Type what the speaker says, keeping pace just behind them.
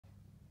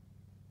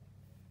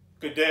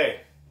Good day.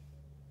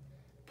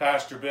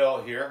 Pastor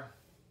Bill here.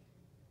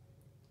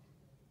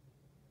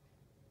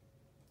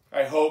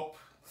 I hope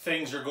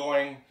things are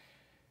going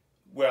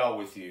well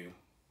with you.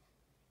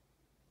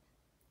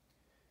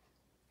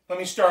 Let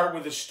me start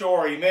with a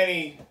story.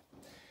 Many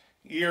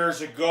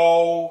years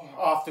ago,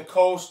 off the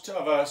coast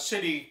of a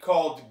city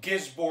called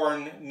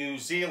Gisborne, New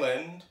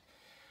Zealand,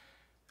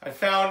 I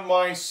found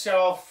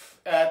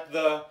myself at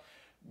the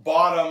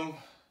bottom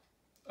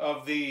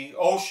of the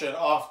ocean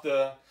off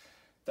the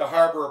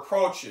harbor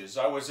approaches.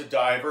 I was a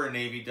diver, a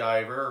Navy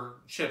diver,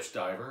 ship's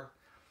diver.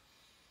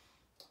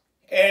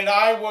 And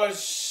I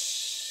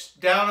was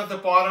down at the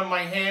bottom.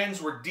 My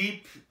hands were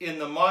deep in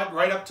the mud,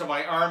 right up to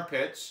my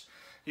armpits.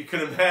 You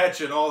can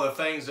imagine all the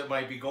things that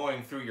might be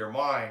going through your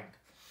mind.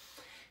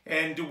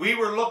 And we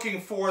were looking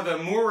for the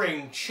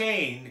mooring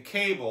chain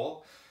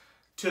cable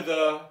to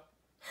the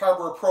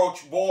harbor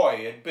approach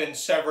buoy. It had been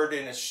severed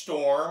in a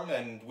storm,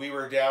 and we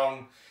were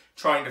down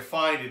trying to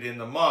find it in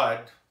the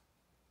mud.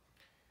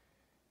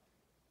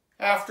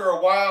 After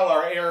a while,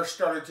 our air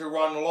started to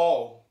run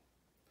low,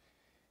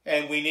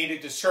 and we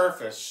needed to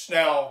surface.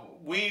 Now,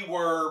 we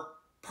were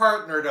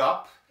partnered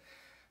up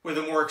with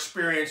a more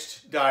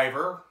experienced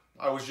diver.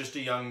 I was just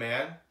a young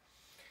man.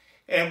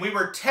 And we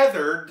were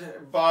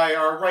tethered by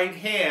our right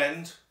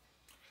hand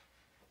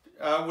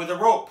with a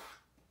rope,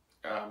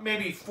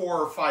 maybe 4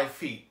 or 5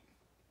 feet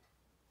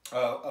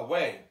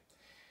away.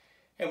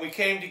 And we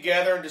came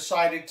together and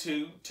decided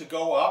to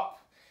go up.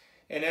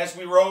 And as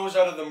we rose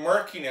out of the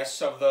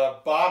murkiness of the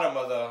bottom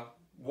of the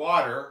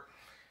water,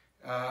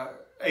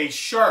 a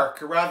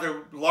shark, a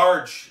rather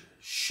large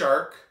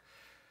shark,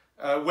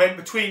 went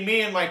between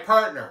me and my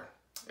partner.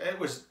 It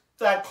was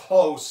that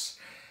close.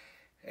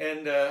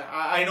 And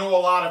I know a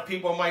lot of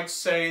people might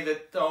say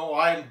that, oh,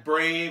 I'm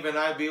brave and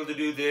I'd be able to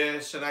do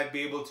this and I'd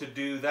be able to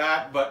do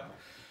that. But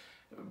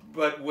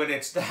when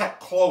it's that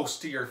close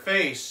to your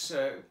face,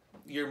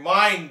 your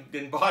mind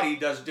and body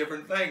does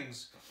different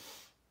things.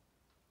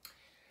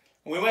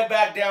 We went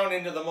back down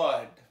into the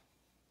mud.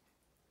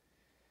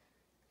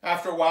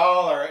 After a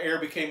while, our air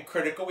became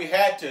critical. We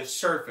had to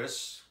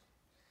surface.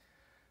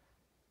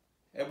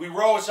 And we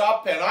rose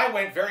up, and I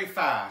went very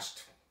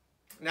fast.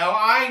 Now,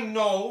 I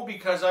know,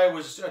 because I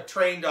was a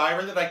trained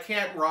diver, that I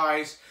can't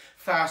rise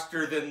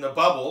faster than the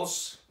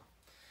bubbles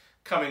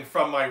coming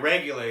from my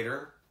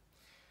regulator.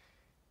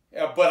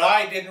 But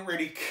I didn't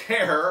really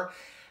care.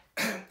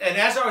 And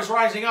as I was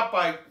rising up,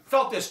 I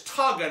felt this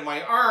tug on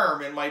my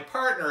arm, and my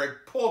partner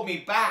had pulled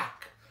me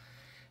back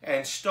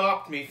and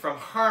stopped me from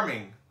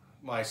harming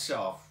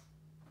myself.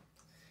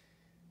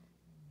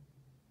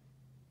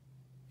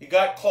 He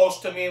got close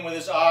to me, and with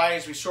his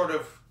eyes, we sort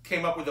of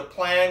came up with a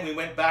plan. We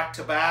went back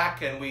to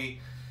back, and we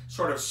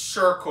sort of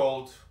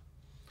circled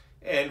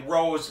and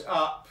rose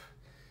up,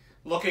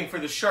 looking for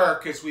the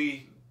shark as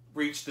we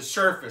reached the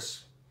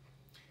surface.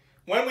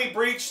 When we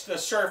breached the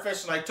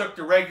surface and I took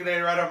the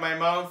regulator out of my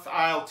mouth,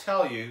 I'll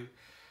tell you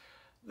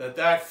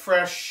that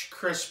fresh,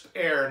 crisp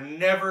air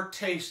never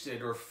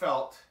tasted or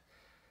felt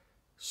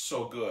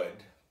so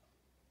good.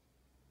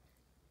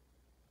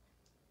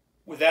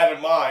 With that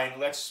in mind,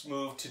 let's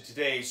move to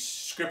today's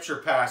scripture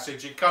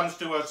passage. It comes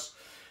to us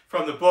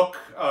from the book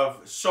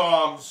of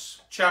Psalms,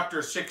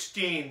 chapter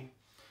 16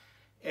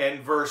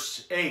 and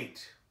verse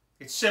 8.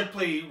 It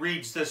simply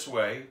reads this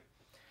way: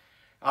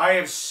 I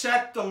have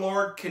set the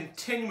Lord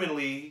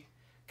continually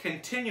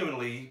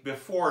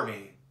before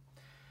me.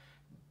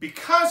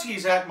 Because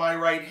he's at my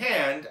right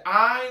hand,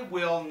 I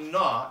will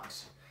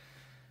not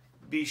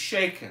be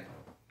shaken.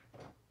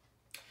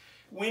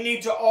 We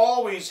need to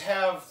always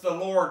have the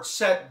Lord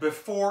set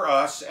before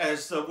us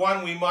as the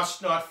one we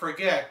must not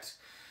forget,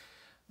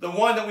 the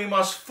one that we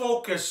must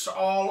focus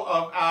all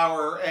of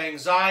our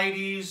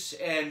anxieties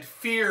and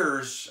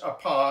fears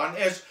upon,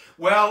 as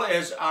well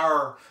as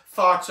our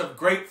thoughts of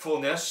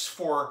gratefulness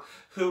for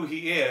who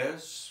he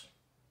is.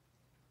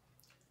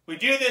 We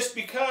do this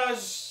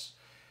because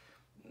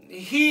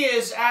he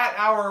is at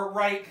our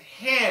right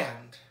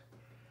hand.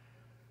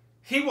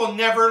 He will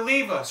never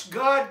leave us.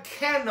 God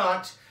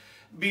cannot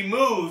be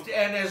moved,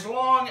 and as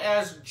long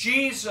as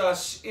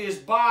Jesus is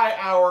by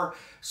our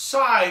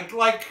side,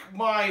 like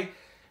my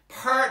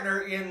partner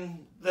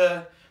in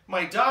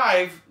my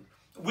dive,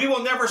 we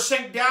will never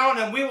sink down,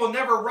 and we will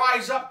never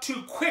rise up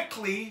too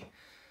quickly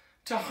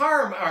to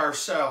harm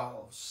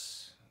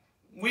ourselves.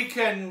 We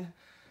can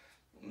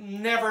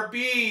never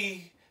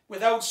be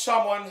without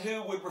someone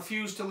who would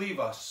refuse to leave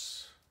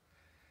us.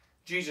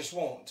 Jesus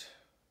won't.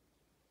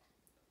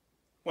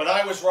 When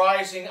I was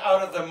rising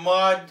out of the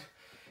mud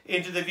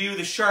into the view of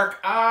the shark,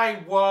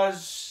 I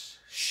was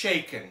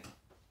shaken.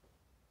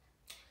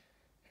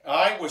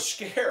 I was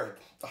scared.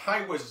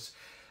 I was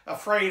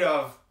afraid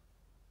of,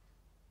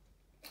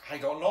 I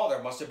don't know,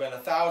 there must have been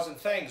 1,000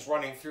 things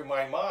running through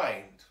my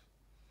mind.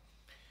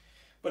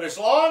 But as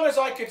long as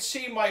I could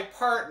see my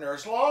partner,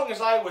 as long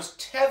as I was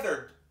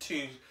tethered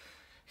to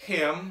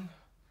him,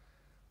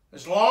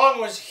 as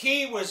long as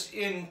he was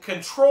in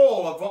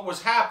control of what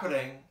was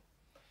happening,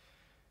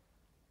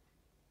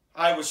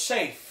 I was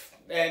safe,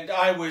 and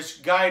I was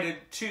guided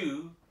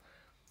to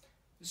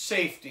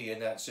safety in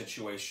that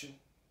situation.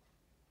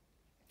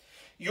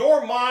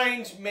 Your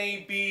mind may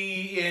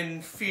be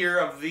in fear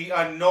of the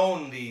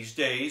unknown these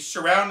days,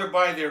 surrounded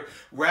by the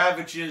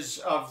ravages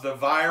of the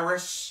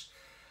virus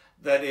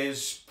that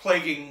is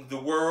plaguing the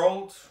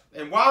world.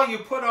 And while you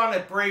put on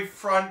a brave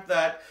front,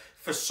 that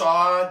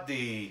facade,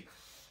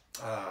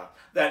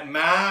 that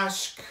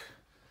mask,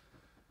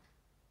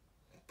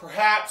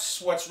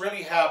 perhaps what's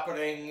really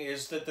happening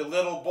is that the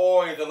little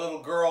boy, the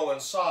little girl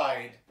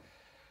inside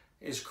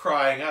is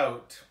crying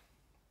out.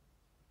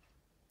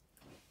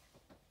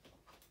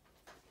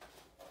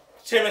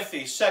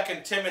 Timothy,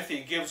 2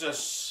 Timothy gives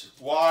us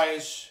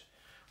wise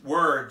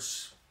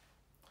words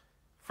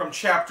from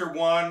chapter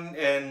 1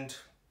 and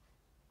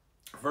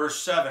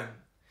verse 7.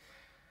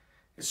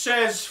 It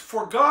says,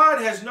 "For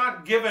God has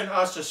not given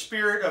us a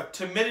spirit of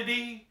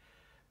timidity,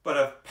 but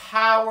of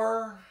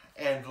power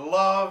and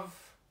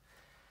love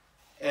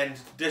and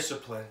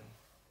discipline."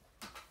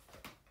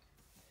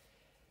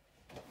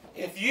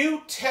 If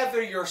you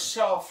tether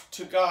yourself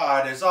to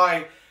God, as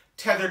I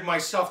tethered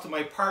myself to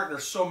my partner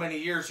so many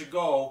years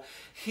ago,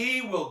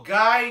 He will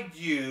guide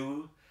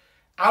you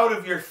out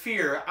of your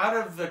fear, out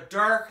of the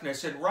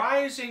darkness, and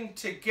rising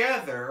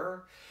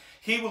together,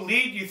 He will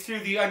lead you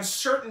through the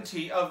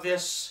uncertainty of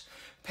this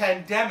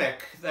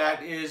pandemic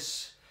that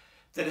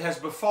has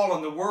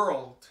befallen the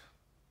world.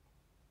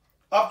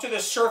 Up to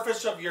the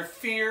surface of your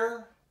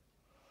fear,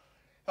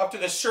 up to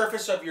the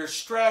surface of your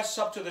stress,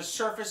 up to the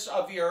surface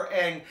of your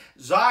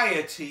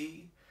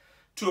anxiety,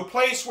 to a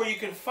place where you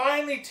can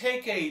finally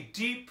take a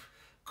deep,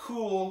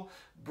 cool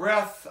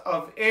breath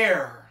of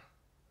air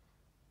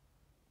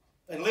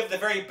and live the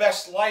very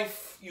best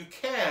life you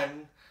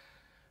can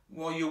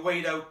while you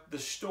wait out the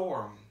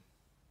storm.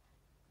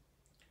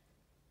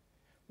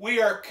 We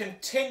are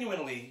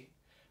continually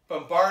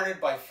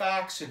bombarded by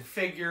facts and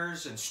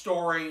figures and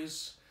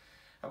stories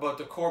about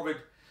the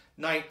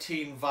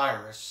COVID-19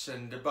 virus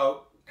and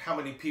about how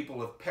many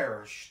people have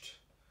perished.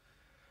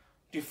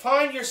 Do you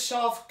find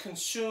yourself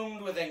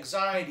consumed with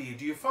anxiety?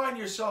 Do you find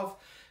yourself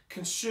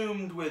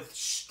consumed with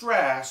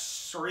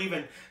stress or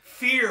even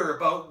fear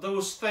about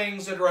those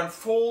things that are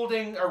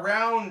unfolding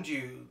around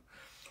you?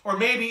 Or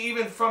maybe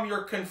even from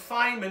your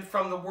confinement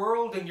from the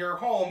world in your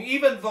home,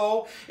 even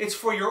though it's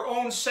for your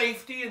own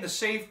safety and the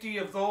safety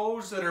of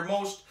those that are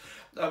most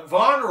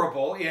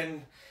vulnerable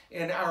in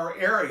our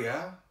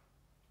area.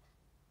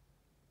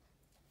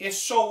 If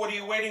so, what are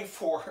you waiting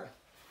for?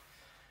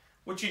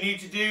 What you need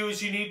to do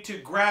is you need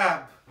to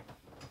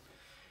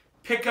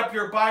pick up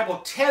your Bible,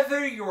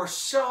 tether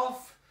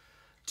yourself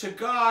to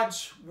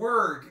God's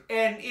Word,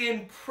 and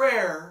in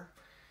prayer,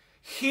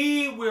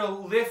 He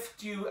will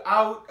lift you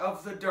out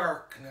of the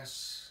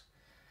darkness.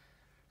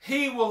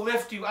 He will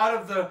lift you out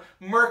of the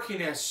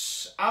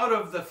murkiness, out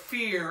of the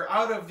fear,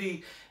 out of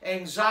the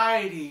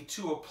anxiety,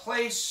 to a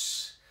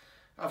place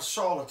of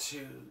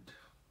solitude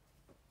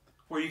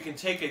where you can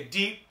take a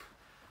deep,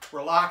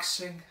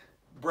 relaxing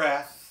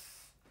breath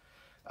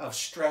of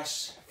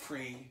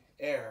stress-free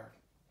air.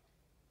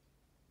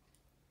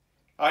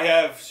 I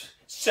have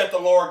set the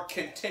Lord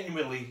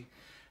continually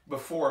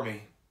before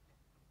me.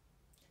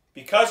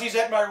 Because He's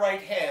at my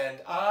right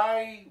hand,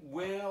 I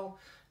will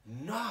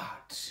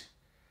not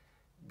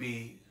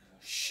be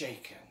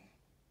shaken.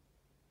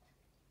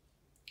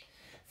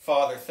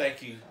 Father,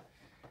 thank you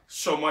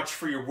so much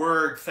for your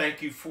word.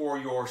 Thank you for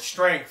your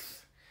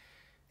strength.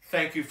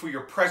 Thank you for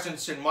your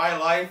presence in my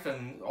life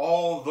and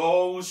all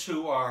those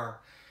who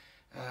are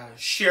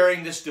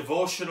sharing this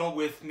devotional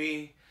with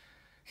me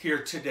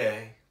here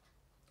today.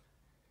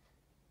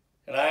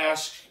 And I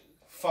ask,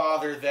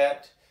 Father,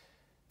 that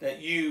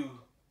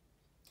you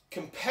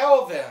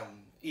compel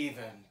them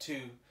even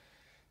to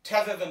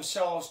tether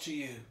themselves to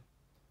you,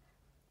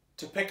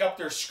 to pick up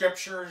their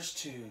scriptures,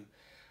 to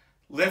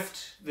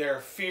lift their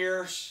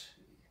fears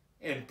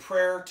in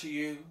prayer to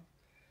you,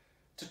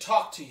 to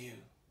talk to you,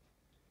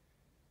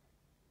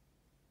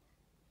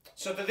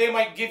 so that they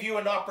might give you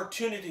an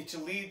opportunity to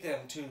lead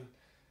them to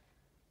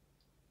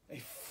a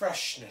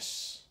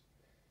freshness,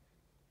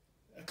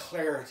 a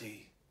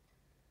clarity,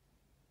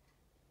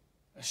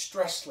 a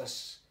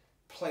stressless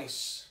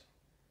place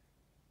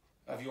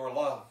of your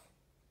love.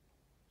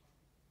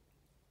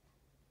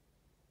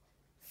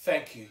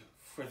 Thank you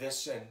for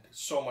this and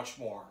so much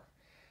more.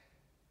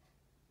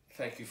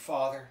 Thank you,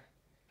 Father.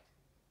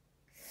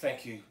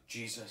 Thank you,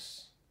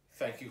 Jesus.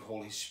 Thank you,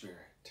 Holy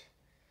Spirit.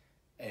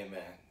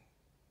 Amen.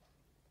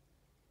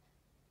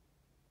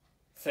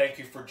 Thank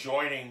you for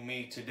joining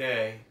me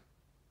today.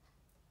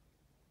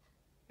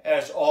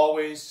 As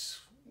always,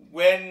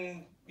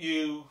 when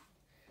you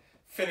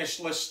finish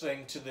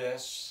listening to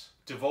this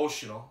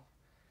devotional,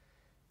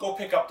 go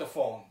pick up the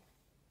phone.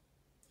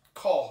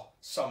 Call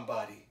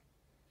somebody.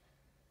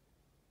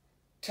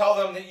 Tell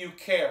them that you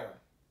care.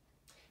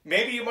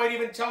 Maybe you might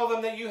even tell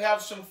them that you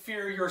have some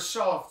fear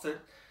yourself, that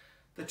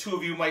the two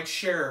of you might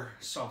share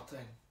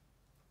something.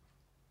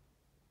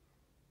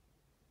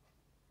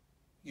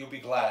 You'll be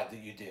glad that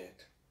you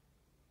did.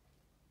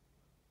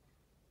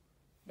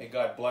 May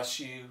God bless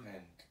you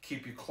and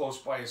keep you close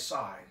by His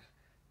side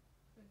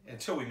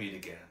Until we meet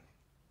again,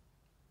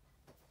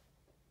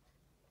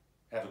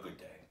 have a good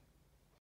day.